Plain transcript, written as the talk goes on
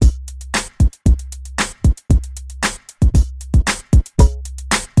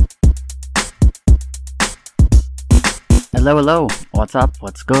Hello, hello. What's up?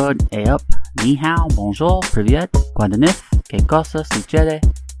 What's good? Hey up. Ni hao, bonjour, привет, quoi de neuf, que cosa sucede?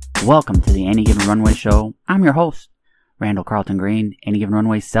 Welcome to the Any Given Runway show. I'm your host, Randall Carlton Green. Any Given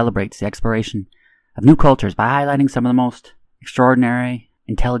Runway celebrates the exploration of new cultures by highlighting some of the most extraordinary,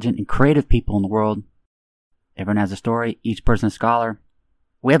 intelligent, and creative people in the world. Everyone has a story, each person a scholar.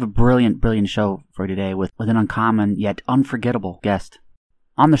 We have a brilliant show for you today with an uncommon yet unforgettable guest.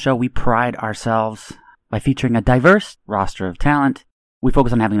 On the show, we pride ourselves by featuring a diverse roster of talent. We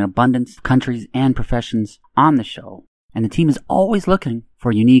focus on having an abundance of countries and professions on the show, and the team is always looking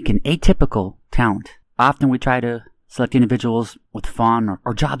for unique and atypical talent. Often we try to select individuals with fun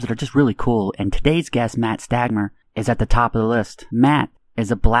or jobs that are just really cool, and today's guest, Matt Stagmer, is at the top of the list. Matt is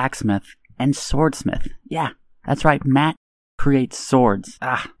a blacksmith and swordsmith. Yeah, that's right, Matt creates swords.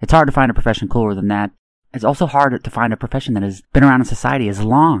 It's hard to find a profession cooler than that. It's also hard to find a profession that has been around in society as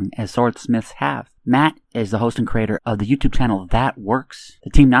long as swordsmiths have. Matt is the host and creator of the YouTube channel That Works. The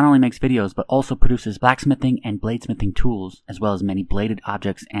team not only makes videos, but also produces blacksmithing and bladesmithing tools, as well as many bladed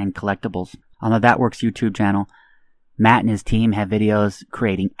objects and collectibles. On the That Works YouTube channel, Matt and his team have videos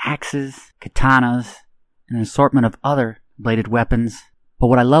creating axes, katanas, and an assortment of other bladed weapons. But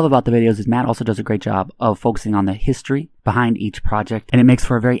what I love about the videos is Matt also does a great job of focusing on the history behind each project, and it makes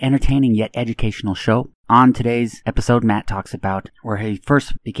for a very entertaining yet educational show. On today's episode, Matt talks about where he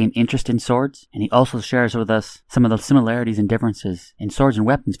first became interested in swords, and he also shares with us some of the similarities and differences in swords and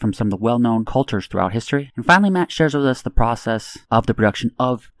weapons from some of the well-known cultures throughout history. And finally, Matt shares with us the process of the production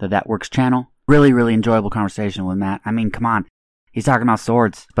of the That Works channel. Really enjoyable conversation with Matt. I mean, come on. He's talking about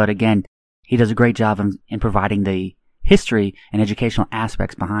swords, but again, he does a great job in providing the history and educational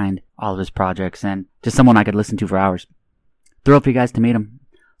aspects behind all of his projects, and just someone I could listen to for hours. Thrilled for you guys to meet him.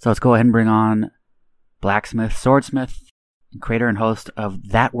 So let's go ahead and bring on blacksmith, swordsmith, and creator and host of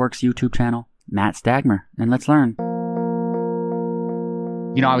That Works YouTube channel, Matt Stagmer, and let's learn.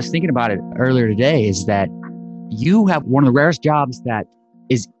 You know, I was thinking about it earlier today, is that you have one of the rarest jobs that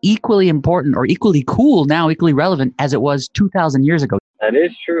is equally important or equally cool now, equally relevant as it was 2,000 years ago. That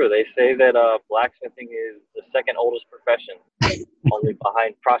is true. They say that blacksmithing is the second oldest profession, only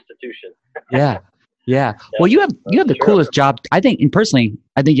behind prostitution. Yeah. Well, you have the coolest job. I think you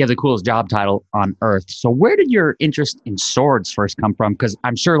have the coolest job title on earth. So where did your interest in swords first come from? Because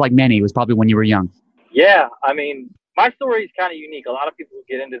I'm sure, like many, it was probably when you were young. Yeah, I mean, my story is kind of unique. A lot of people who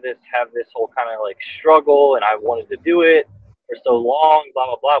get into this have this whole kind of like struggle, and I wanted to do it for so long, blah,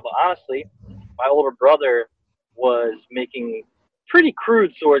 blah, blah. But honestly, my older brother was making pretty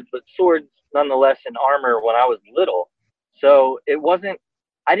crude swords, but swords nonetheless in armor when I was little. So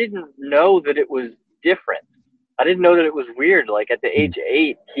I didn't know that it was different. I didn't know that it was weird. Like at the age of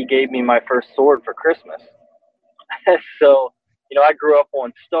 8, he gave me my first sword for Christmas. So, you know, I grew up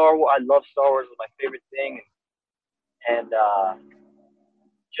on Star Wars. I love Star Wars, was my favorite thing. And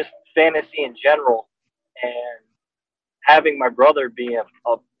just fantasy in general. And having my brother be a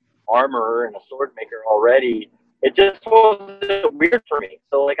armorer and a sword maker already, it just wasn't weird for me.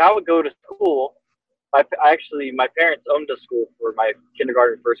 So, like, I would go to school. My parents owned a school for my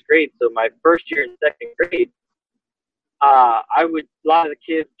kindergarten, first grade. So my first year in second grade, a lot of the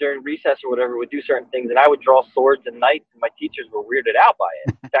kids during recess or whatever would do certain things, and I would draw swords and knights, and my teachers were weirded out by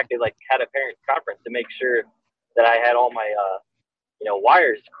it. In fact, they had a parents' conference to make sure that I had all my,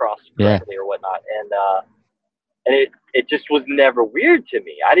 wires crossed correctly or whatnot. And it just was never weird to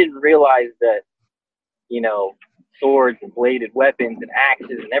me. I didn't realize that, swords and bladed weapons and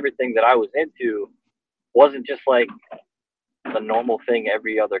axes and everything that I was into wasn't just like the normal thing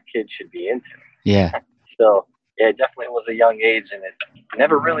every other kid should be into. Yeah. So, yeah, it definitely was a young age, and it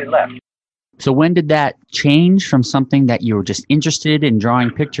never really left. So when did that change from something that you were just interested in drawing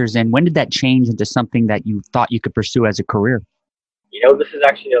pictures, and when did that change into something that you thought you could pursue as a career? This is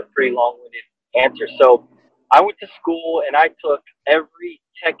actually a pretty long-winded answer. So I went to school, and I took every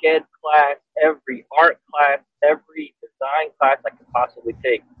tech ed class, every art class, every design class I could possibly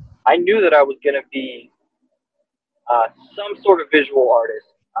take. I knew that I was going to be some sort of visual artist.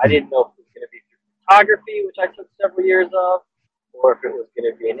 I didn't know if it was going to be photography, which I took several years of, or if it was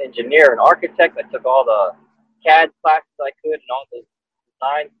going to be an engineer, an architect. I took all the CAD classes I could and all the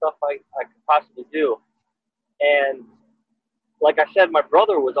design stuff I could possibly do. And like I said, my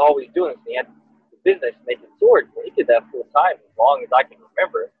brother was always doing this. He had the business making swords. He did that full time as long as I can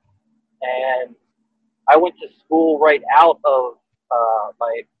remember. And I went to school right out of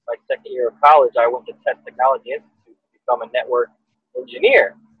my second year of college. I went to Test Technology Institute to become a network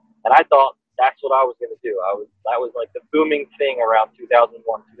engineer. And I thought that's what I was going to do. That was like the booming thing around 2001,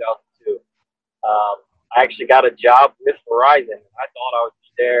 2002. I actually got a job with Verizon. I thought I would be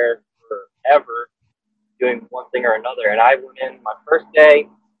there forever doing one thing or another. And I went in my first day,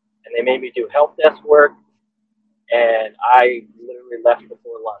 and they made me do help desk work, and I literally left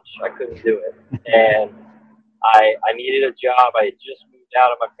before lunch. I couldn't do it. And I needed a job. I had just moved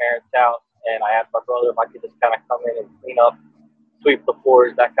out of my parents' house, and I asked my brother if I could just kind of come in and clean up, sweep the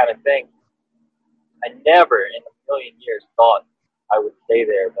floors, that kind of thing. I never in a million years thought I would stay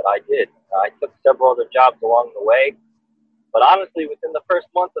there, but I did. I took several other jobs along the way. But honestly, within the first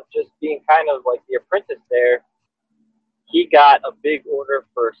month of just being kind of like the apprentice there, he got a big order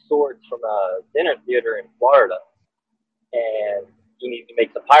for swords from a dinner theater in Florida. And he needed to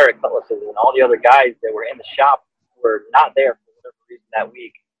make some pirate cutlasses, and all the other guys that were in the shop were not there for whatever reason that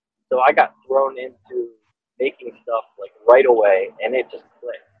week. So I got thrown into making stuff like right away, and it just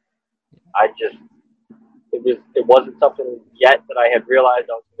clicked. It wasn't something yet that I had realized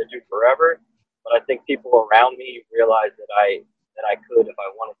I was going to do forever, but I think people around me realized that I could if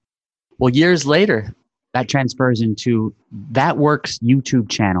I wanted to. Well, years later, that transfers into That Works YouTube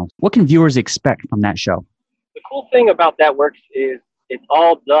channel. What can viewers expect from that show? The cool thing about That Works is it's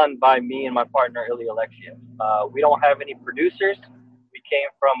all done by me and my partner, Ilya Alexiev. We don't have any producers. We came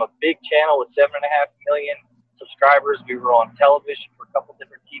from a big channel with 7.5 million subscribers. We were on television for a couple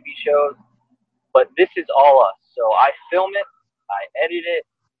different TV shows. But this is all us. So I film it, I edit it,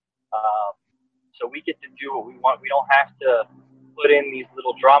 so we get to do what we want. We don't have to put in these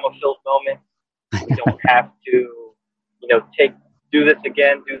little drama-filled moments. We don't have to, do this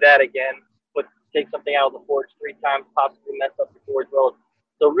again, do that again, take something out of the forge 3 times, possibly mess up the forge weld.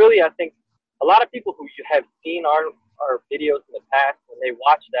 So really, I think a lot of people who have seen our videos in the past, when they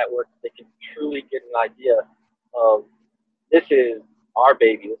watch That Works, they can truly get an idea of this is our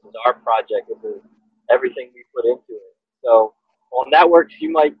baby, this is our project, this is everything we put into it. So on That Works,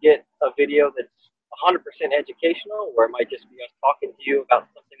 you might get a video that's 100% educational, or it might just be us talking to you about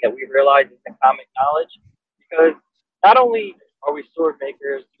something that we realize is the common knowledge. Because not only are we sword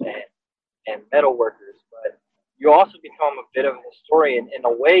makers and metal workers, but you also become a bit of a historian in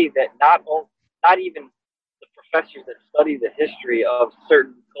a way that not even the professors that study the history of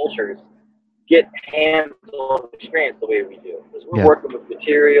certain cultures get hands-on experience the way we do. Because we're working with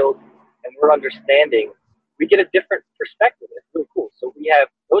materials and we're understanding, we get a different perspective. It's really cool. So we have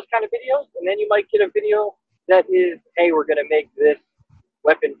those kind of videos, and then you might get a video that is, hey, we're going to make this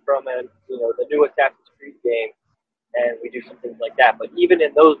weapon from the new Assassin's Creed game, and we do some things like that. But even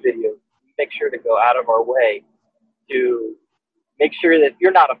in those videos, we make sure to go out of our way to make sure that if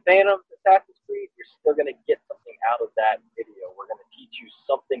you're not a fan of Assassin's Creed, you're still going to get something out of that video. We're going to teach you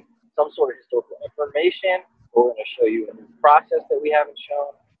something, some sort of historical information. We're going to show you a new process that we haven't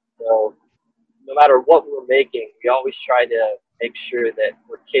shown. So no matter what we're making, we always try to make sure that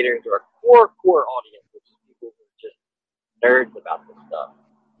we're catering to our core audience, which is people who are just nerds about this stuff.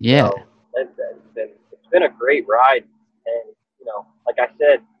 Yeah. So it's been a great ride. And, like I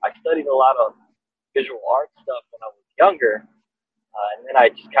said, I studied a lot of visual art stuff when I was younger. And then I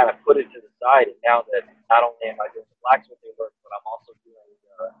just kind of put it to the side. And now that not only am I doing the blacksmithing work, but I'm also doing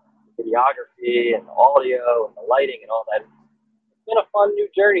the videography and the audio and the lighting and all that. It's been a fun new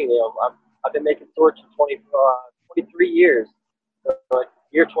journey. I've been making swords for 23 years. So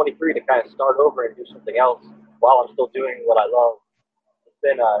year 23 to kind of start over and do something else while I'm still doing what I love.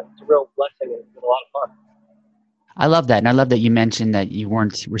 It's a real blessing, and it's been a lot of fun. I love that. And I love that you mentioned that you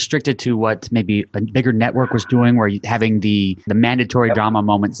weren't restricted to what maybe a bigger network was doing, where you having the mandatory drama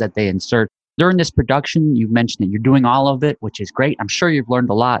moments that they insert. During this production, you mentioned that you're doing all of it, which is great. I'm sure you've learned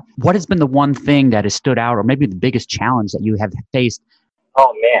a lot. What has been the one thing that has stood out, or maybe the biggest challenge that you have faced?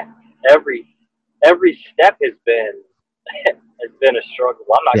 Oh man, every step has been a struggle.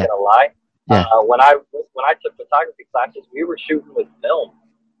 I'm not gonna lie. Yeah. When I took photography classes, we were shooting with film.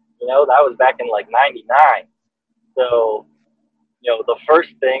 That was back in like '99. So, the first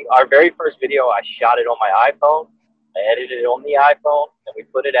thing, our very first video, I shot it on my iPhone. I edited it on the iPhone, and we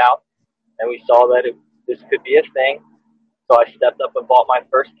put it out. And we saw that this could be a thing. So I stepped up and bought my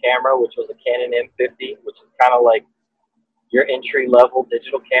first camera, which was a Canon M50, which is kind of like your entry-level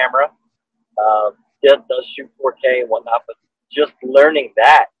digital camera. It does shoot 4K and whatnot, but just learning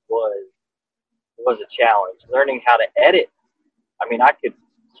that was a challenge. Learning how to edit. I mean, I could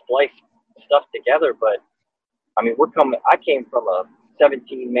splice stuff together, but I came from a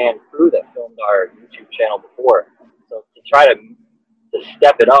 17-man crew that filmed our YouTube channel before. So to try to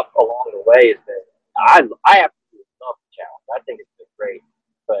step it up along the way has been, I absolutely love the challenge. I think it's been great,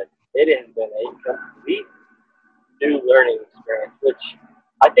 but it has been a complete new learning experience, which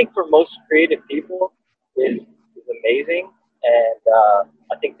I think for most creative people is amazing. And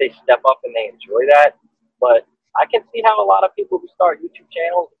I think they step up and they enjoy that. But I can see how a lot of people who start YouTube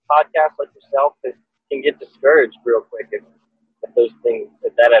channels and podcasts like yourself can can get discouraged real quick if those things,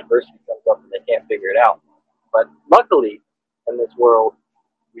 if that adversity comes up and they can't figure it out. But luckily, in this world,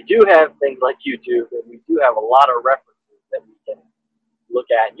 we do have things like YouTube, and we do have a lot of references that we can look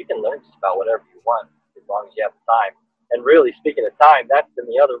at, and you can learn just about whatever you want as long as you have the time. And really, speaking of time, that's been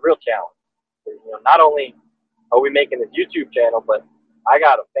the other real challenge. Not only are we making this YouTube channel, but I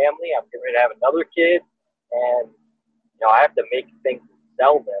got a family. I'm getting ready to have another kid, and I have to make things and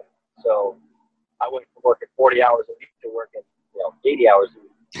sell them. So I went from working 40 hours a week to working 80 hours a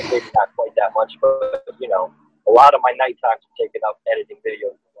week. Maybe not quite that much, but a lot of my night times are taken up editing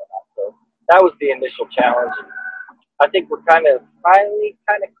videos and whatnot. So that was the initial challenge. And I think we're finally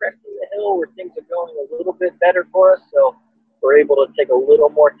cresting the hill where things are going a little bit better for us. So we're able to take a little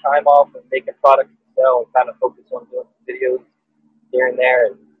more time off and making products to sell and kind of focus on doing some videos here and there.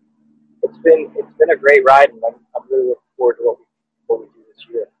 And it's been a great ride, and I'm really looking forward to what we do this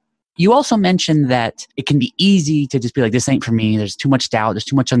year. You also mentioned that it can be easy to just be like, this ain't for me. There's too much doubt. There's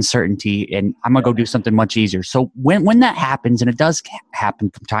too much uncertainty, and I'm going to go do something much easier. So when that happens, and it does happen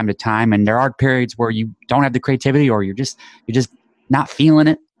from time to time, and there are periods where you don't have the creativity or you're just not feeling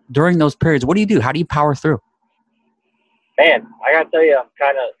it, during those periods, what do you do? How do you power through? Man, I got to tell you,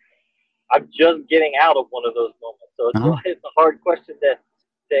 I'm just getting out of one of those moments. So it's a hard question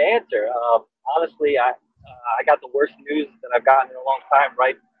to answer. Honestly, I got the worst news that I've gotten in a long time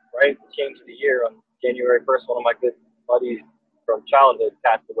right at the change of the year. On January 1st, one of my good buddies from childhood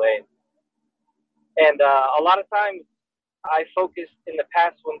passed away. And a lot of times I focused in the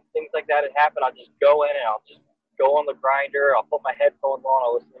past when things like that had happened, I'll just go in and I'll just go on the grinder. I'll put my headphones on,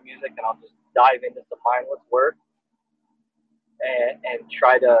 I'll listen to music, and I'll just dive into some mindless work and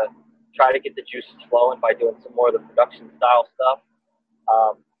try to get the juices flowing by doing some more of the production style stuff.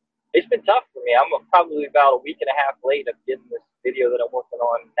 It's been tough for me. I'm probably about a week and a half late of getting this video that I'm working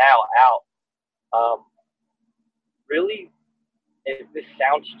on now out. Really, this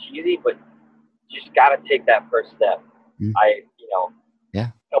sounds cheesy, but you just got to take that first step. Mm.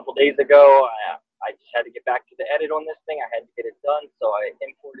 A couple days ago, I just had to get back to the edit on this thing. I had to get it done, so I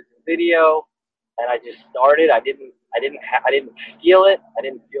imported the video, and I just started. I didn't feel it. I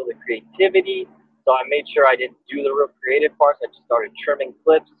didn't feel the creativity, so I made sure I didn't do the real creative parts. I just started trimming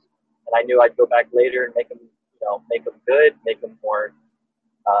clips, and I knew I'd go back later and make them good, make them more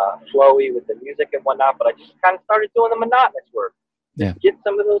flowy with the music and whatnot. But I just kind of started doing the monotonous work. Yeah. Get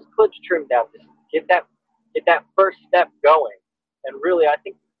some of those clips trimmed down. Just get that first step going. And really, I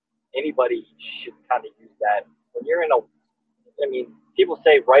think anybody should kind of use that when you're people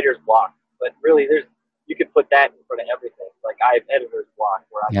say writer's block, but really you could put that in front of everything. Like I have editor's block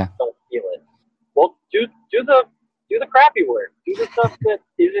where I just don't feel it. Well, do the crappy work. Do the stuff that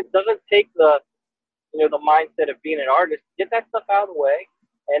doesn't take the mindset of being an artist. Get that stuff out of the way.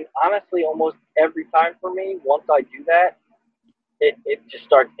 And honestly, almost every time for me, once I do that, it just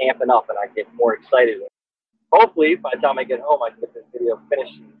starts amping up and I get more excited. Hopefully, by the time I get home, I can get this video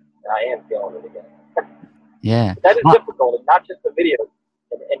finished and I am feeling it again. Yeah. That is difficult, and not just the video,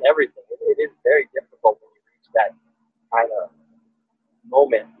 and everything. It is very difficult when you reach that kind of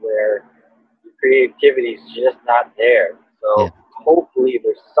moment where your creativity is just not there. So hopefully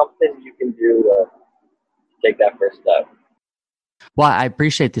there's something you can do to take that first step. Well, I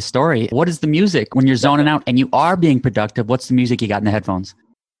appreciate the story. What is the music when you're zoning out and you are being productive? What's the music you got in the headphones?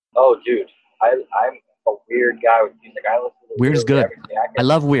 Oh, dude, I'm a weird guy with music. I listen to weird is good. Everything. I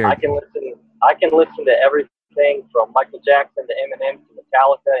love weird. I can listen to everything from Michael Jackson to Eminem to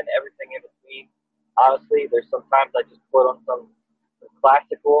Metallica and everything in between. Honestly, there's sometimes I just put on some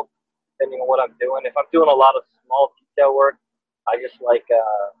classical, depending on what I'm doing. If I'm doing a lot of small detail work, I just like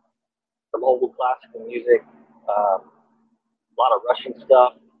some old classical music. A lot of Russian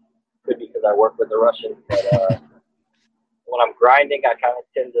stuff. Could be because I work with the Russians, but when I'm grinding, I kind of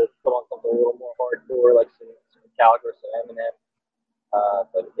tend to put on something a little more hardcore, like some Metallica or some Eminem.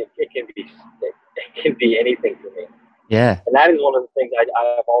 But it can be anything for me. Yeah. And that is one of the things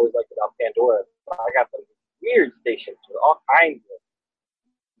I've always liked about Pandora. I got some weird stations with all kinds of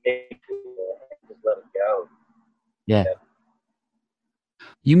mixes and just let it go. Yeah.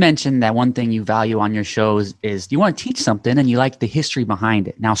 You mentioned that one thing you value on your shows is you want to teach something and you like the history behind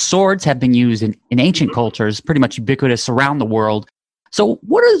it. Now, swords have been used in ancient cultures, pretty much ubiquitous around the world. So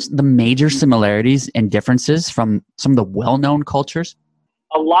what are the major similarities and differences from some of the well-known cultures?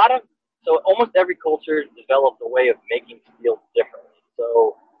 So almost every culture developed a way of making steel differently.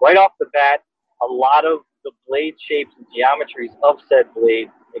 So right off the bat, a lot of the blade shapes and geometries of said blade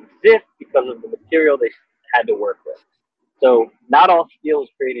exist because of the material they had to work with. So not all steel is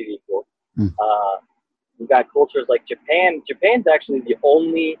created equal. You've got cultures like Japan. Japan's actually the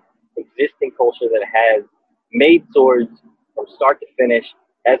only existing culture that has made swords from start to finish,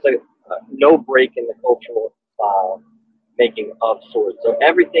 has a no break in the cultural making of swords. So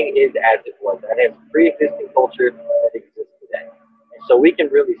everything is as it was. That has pre-existing culture that exists today. And so we can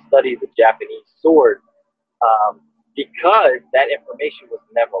really study the Japanese sword because that information was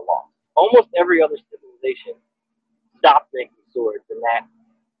never lost. Almost every other civilization stopped making swords, and that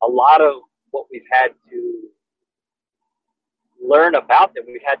a lot of what we've had to learn about them,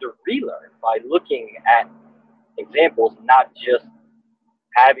 we've had to relearn by looking at examples, not just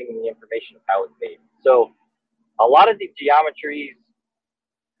having the information of how it's made. So a lot of the geometries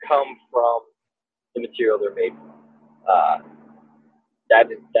come from the material they're made from.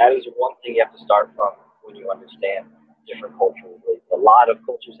 That is one thing you have to start from when you understand different cultural beliefs. A lot of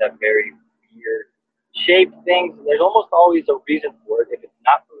cultures have very weird shaped things, and there's almost always a reason for it. If it's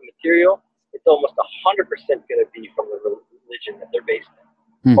not from the material, it's almost 100% going to be from the religion that they're based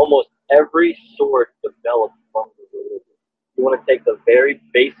in. Almost every sword developed from the religion. You want to take the very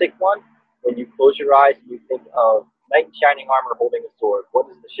basic one. When you close your eyes and you think of knight in shining armor holding a sword, what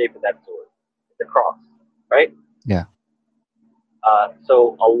is the shape of that sword? It's a cross, right? Yeah.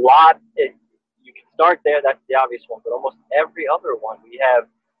 So a lot, you can start there, that's the obvious one, but almost every other one, we have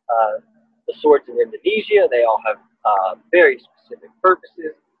the swords in Indonesia, they all have very specific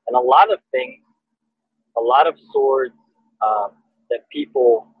purposes, and a lot of things, a lot of swords that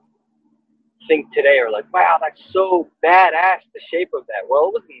people think today are like, wow, that's so badass, the shape of that. Well,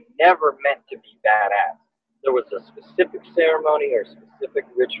 it was never meant to be badass. There was a specific ceremony or specific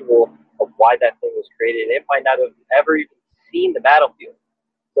ritual of why that thing was created. It might not have ever even seen the battlefield.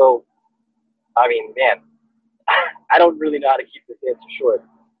 So, I mean, man, I don't really know how to keep this answer short,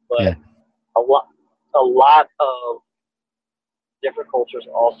 but a lot of different cultures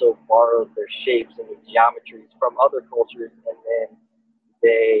also borrowed their shapes and their geometries from other cultures, and then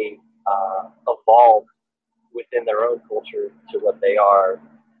they evolved within their own culture to what they are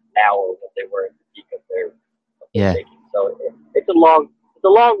now or what they were at the peak of their making. So it's a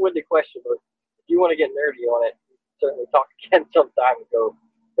long-winded question, but if you want to get nerdy on it, certainly talk again sometime and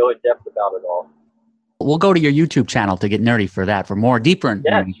go in depth about it all. We'll go to your YouTube channel to get nerdy for that, for more deeper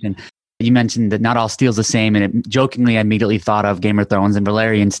information. Yeah. You mentioned that not all steel's the same, and jokingly, I immediately thought of Game of Thrones and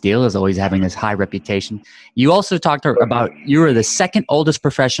Valyrian steel as always having this high reputation. You also talked about you were the second oldest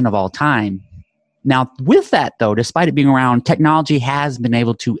profession of all time. Now, with that, though, despite it being around, technology has been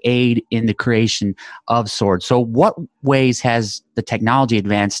able to aid in the creation of swords. So what ways has the technology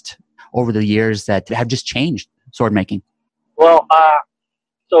advanced over the years that have just changed sword making? Well,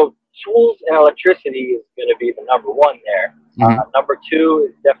 so tools and electricity is going to be the number one there. Number two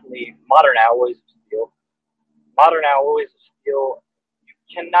is definitely modern alloys of steel. Modern alloys of steel, you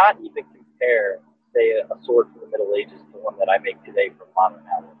cannot even compare, say, a sword from the Middle Ages to one that I make today from modern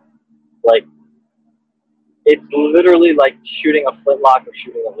alloys. Like, it's literally like shooting a flintlock or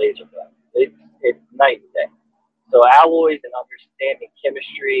shooting a laser gun. It's night and day. So alloys and understanding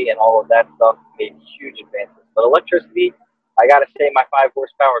chemistry and all of that stuff made huge advances. But electricity, I got to say my 5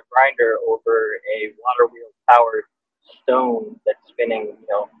 horsepower grinder over a water wheel powered stone that's spinning,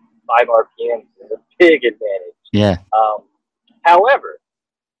 5 RPMs is a big advantage. Yeah. However,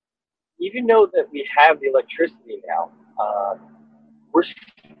 even though that we have the electricity now, we're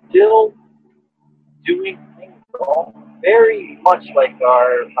still doing things all very much like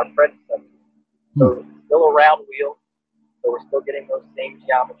our predecessors. So still a round wheel, so we're still getting those same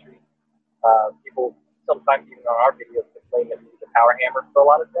geometries. People sometimes even on our videos complain that we use a power hammer for a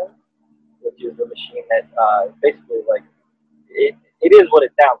lot of things, which is a machine that basically like it is what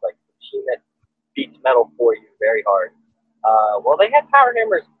it sounds like. It's a machine that beats metal for you very hard. Well, they had power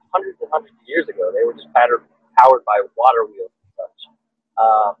hammers hundreds and hundreds of years ago. They were just powered by water wheels and such.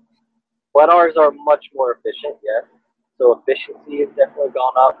 But ours are much more efficient, yes. So efficiency has definitely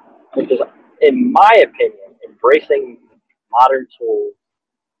gone up, which is, in my opinion, embracing modern tools,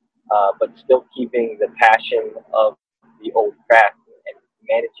 but still keeping the passion of the old craft and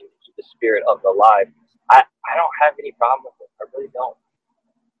managing to keep the spirit of it alive. I don't have any problem with it. I really don't.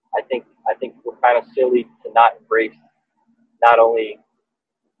 I think we're kind of silly to not embrace not only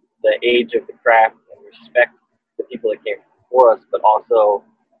the age of the craft and respect the people that came before us, but also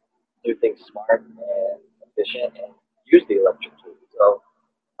do things smart and efficient and use the electric tools. So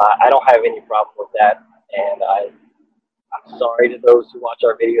I don't have any problem with that, and I'm sorry to those who watch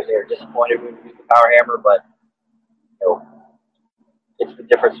our videos and are disappointed when we use the power hammer, but it's the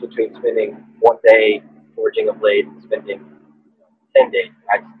difference between spending 1 day forging a blade and spending 10 days.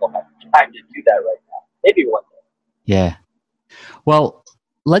 I just don't have time to do that right now. Maybe one day. Yeah. Well,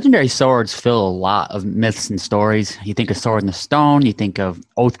 Legendary swords fill a lot of myths and stories. You think of Sword in the Stone, you think of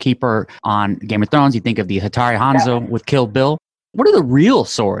Oathkeeper on Game of Thrones, you think of the Hattori Hanzo with Kill Bill. What are the real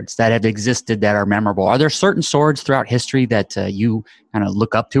swords that have existed that are memorable? Are there certain swords throughout history that you kind of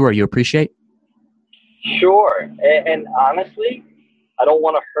look up to or you appreciate? Sure. And honestly, I don't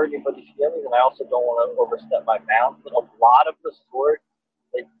want to hurt anybody's feelings, and I also don't want to overstep my bounds. But a lot of the swords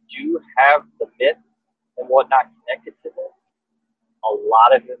that do have the myth and whatnot connected to them, a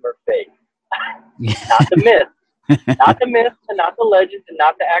lot of them are fake. Not the myths, not the myths, and not the legends, and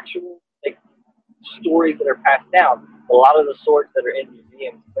not the actual like stories that are passed down. A lot of the swords that are in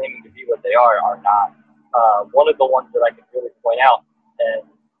museums claiming to be what they are not. One of the ones that I can really point out, and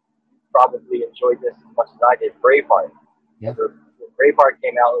probably enjoyed this as much as I did, Braveheart. Yeah. When Braveheart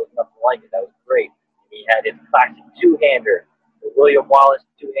came out, it was nothing like it. That was great. He had his classic two-hander, the William Wallace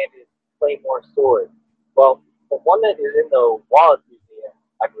two-handed Claymore sword. Well, the one that is in the Wallace Museum,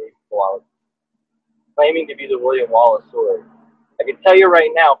 I believe it's Wallace, claiming to be the William Wallace sword. I can tell you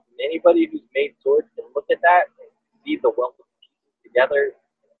right now, anybody who's made swords can look at that and see the wealth of pieces together and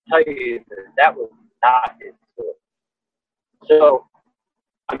tell you that that was not his sword. So,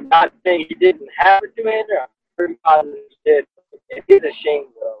 I'm not saying he didn't have a two-hander. I'm pretty positive he did. It is a shame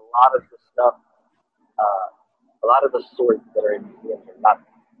that a lot of the stuff, a lot of the swords that are in museums are not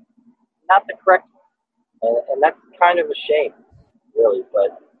the correct one. And that's kind of a shame, really.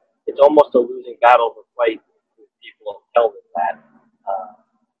 But it's almost a losing battle to fight with people and tell them that.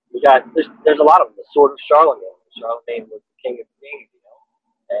 There's a lot of them. The Sword of Charlemagne. Charlemagne was the king of kings, you know.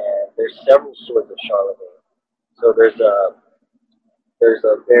 And there's several swords of Charlemagne. So there's a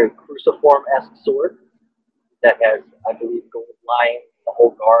very cruciform-esque sword that has, I believe, gold lions. The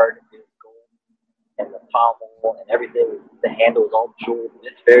whole guard is gold, and the pommel and everything. The handle is all jeweled.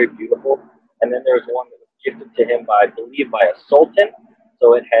 It's very beautiful. And then there's one that was gifted to him by, I believe, by a sultan.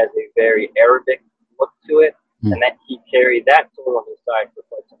 So it has a very Arabic look to it, and that he carried that sword on his side for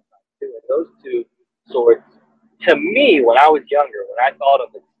quite some time too. And those two swords, to me, when I was younger, when I thought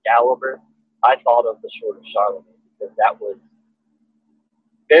of Excalibur, I thought of the Sword of Charlemagne, because that was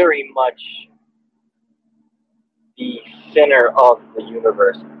very much the center of the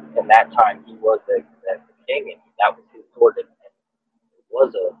universe. In that time, he was the king, and that was his sword, and it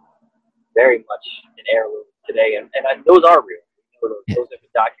was a very much an heirloom today. And those are real. Those have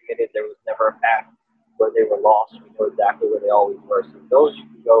been documented. There was never a past where they were lost. We know exactly where they always were. So those you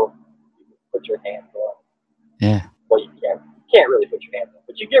can go, you can put your hands on. Yeah. Well, you can't really put your hands on,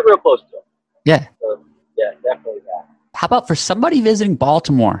 but you get real close to them. Yeah. So, yeah, definitely that. How about for somebody visiting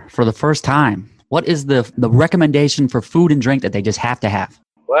Baltimore for the first time? What is the recommendation for food and drink that they just have to have?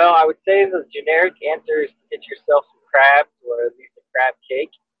 Well, I would say the generic answer is to get yourself some crabs, or at least a crab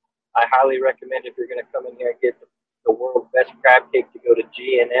cake. I highly recommend, if you're going to come in here and get the world's best crab cake, to go to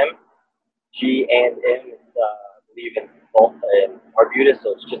G&M. G&M is, I believe, in Arbutus,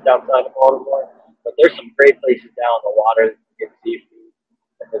 so it's just outside of Baltimore. But there's some great places down on the water that you get seafood.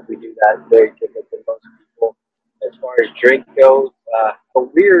 I think we do that very different than most people. As far as drink goes, a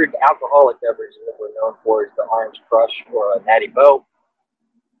weird alcoholic beverage that we're known for is the Orange Crush or a Natty Boh.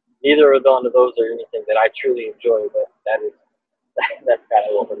 Neither of those are anything that I truly enjoy, but that's kind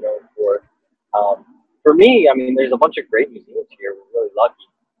of what we're known for. For me, I mean, there's a bunch of great museums here. We're really lucky.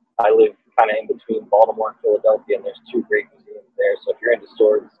 I live kind of in between Baltimore and Philadelphia, and there's two great museums there. So if you're into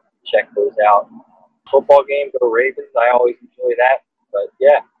swords, check those out. Football game, go Ravens. I always enjoy that. But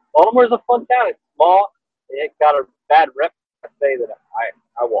yeah, Baltimore's a fun town. It's small. It got a bad rep. I say that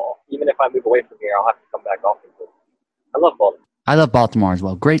I will. Even if I move away from here, I'll have to come back often. But I love Baltimore. I love Baltimore as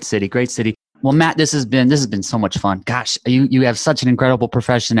well. Great city, great city. Well, Matt, this has been so much fun. Gosh, you have such an incredible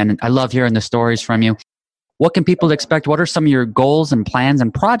profession, and I love hearing the stories from you. What can people expect? What are some of your goals and plans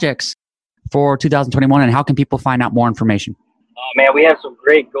and projects for 2021, and how can people find out more information? Man, we have some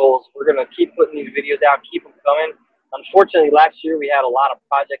great goals. We're going to keep putting these videos out, keep them coming. Unfortunately, last year we had a lot of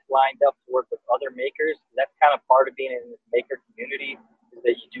projects lined up to work with other makers. That's kind of part of being in this maker community, is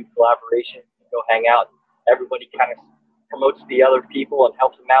that you do collaboration, you go hang out. Everybody kind of promotes the other people and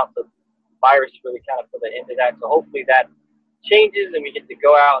helps them out. So virus really kind of put an end to that. So hopefully that changes and we get to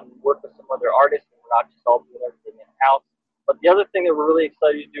go out and work with some other artists, and we're not just all doing everything in-house. But the other thing that we're really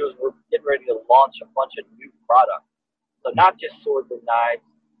excited to do is we're getting ready to launch a bunch of new products. So not just swords and knives.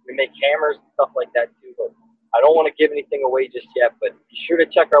 We make hammers and stuff like that too. But I don't want to give anything away just yet, but be sure to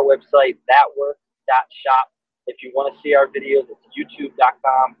check our website, thatworks.shop. If you want to see our videos, it's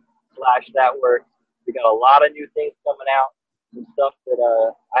youtube.com/thatworks. We got a lot of new things coming out, some stuff that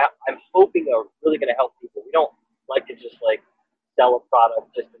I'm hoping are really going to help people. We don't like to just like sell a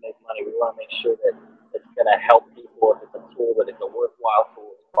product just to make money. We want to make sure that that's going to help people, if it's a tool that is a worthwhile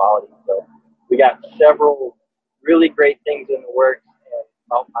tool, it's quality. So we got several really great things in the works,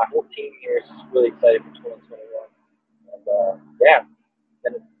 and my whole team here is really excited for 2021. And yeah, it's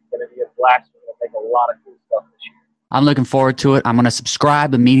going to be a blast. We're going to make a lot of cool stuff this year. I'm looking forward to it. I'm going to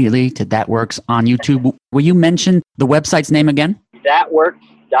subscribe immediately to That Works on YouTube. Will you mention the website's name again?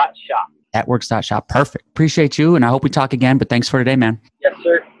 Thatworks.shop. Thatworks.shop. Perfect. Appreciate you, and I hope we talk again, but thanks for today, man. Yes,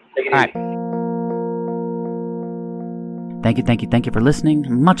 sir. Take it easy. Thank you for listening.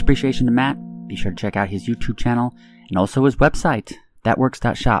 Much appreciation to Matt. Be sure to check out his YouTube channel and also his website,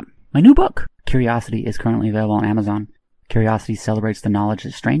 thatworks.shop. My new book, Curiosity, is currently available on Amazon. Curiosity celebrates the knowledge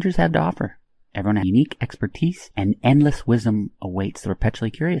that strangers have to offer. Everyone has unique expertise, and endless wisdom awaits the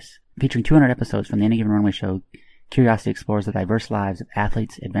perpetually curious. Featuring 200 episodes from the Any Given Runway show, Curiosity explores the diverse lives of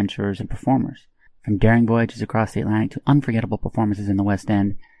athletes, adventurers, and performers. From daring voyages across the Atlantic to unforgettable performances in the West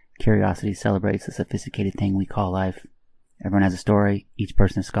End, Curiosity celebrates the sophisticated thing we call life. Everyone has a story, each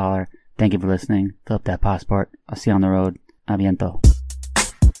person a scholar. Thank you for listening. Fill up that passport. I'll see you on the road. A biento.